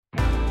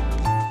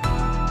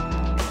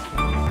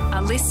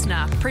a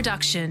listener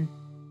production.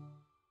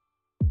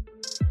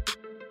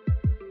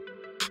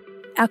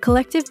 Our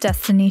collective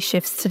destiny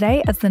shifts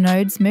today as the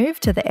nodes move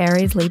to the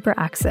Aries-Libra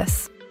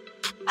axis.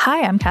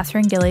 Hi, I'm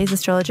Catherine Gillies,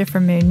 astrologer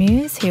from Moon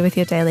Muse, here with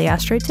your daily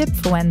astro tip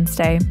for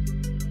Wednesday.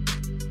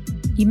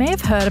 You may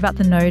have heard about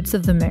the nodes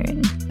of the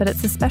moon, but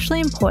it's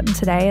especially important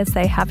today as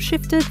they have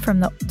shifted from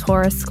the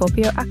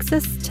Taurus-Scorpio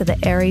axis to the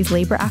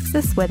Aries-Libra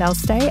axis, where they'll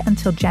stay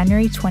until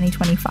January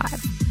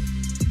 2025.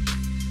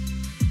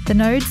 The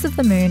nodes of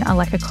the moon are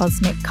like a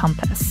cosmic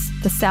compass.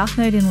 The south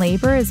node in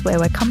Libra is where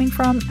we're coming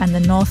from, and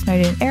the north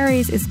node in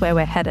Aries is where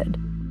we're headed.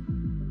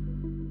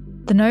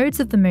 The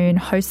nodes of the moon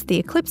host the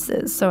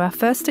eclipses, so our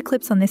first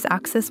eclipse on this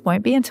axis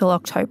won't be until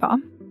October.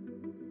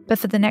 But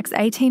for the next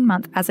 18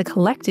 months as a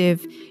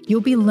collective,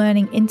 you'll be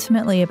learning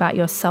intimately about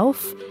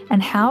yourself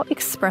and how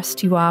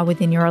expressed you are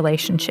within your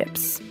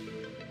relationships.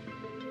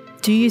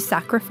 Do you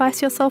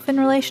sacrifice yourself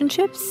in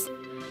relationships?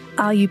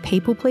 Are you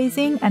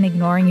people-pleasing and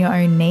ignoring your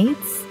own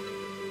needs?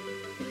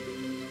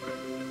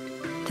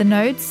 The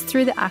nodes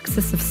through the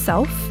axis of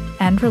self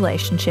and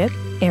relationship,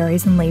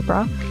 Aries and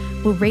Libra,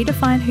 will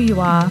redefine who you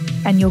are,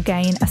 and you'll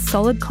gain a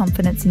solid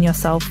confidence in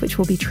yourself, which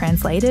will be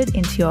translated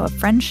into your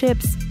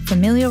friendships,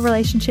 familial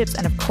relationships,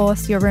 and of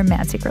course, your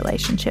romantic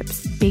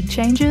relationships. Big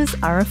changes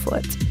are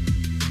afoot.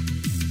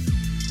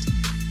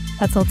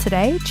 That's all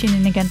today. Tune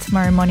in again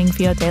tomorrow morning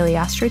for your daily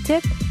astro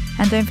tip.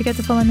 And don't forget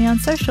to follow me on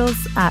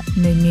socials at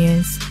Moon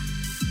Muse.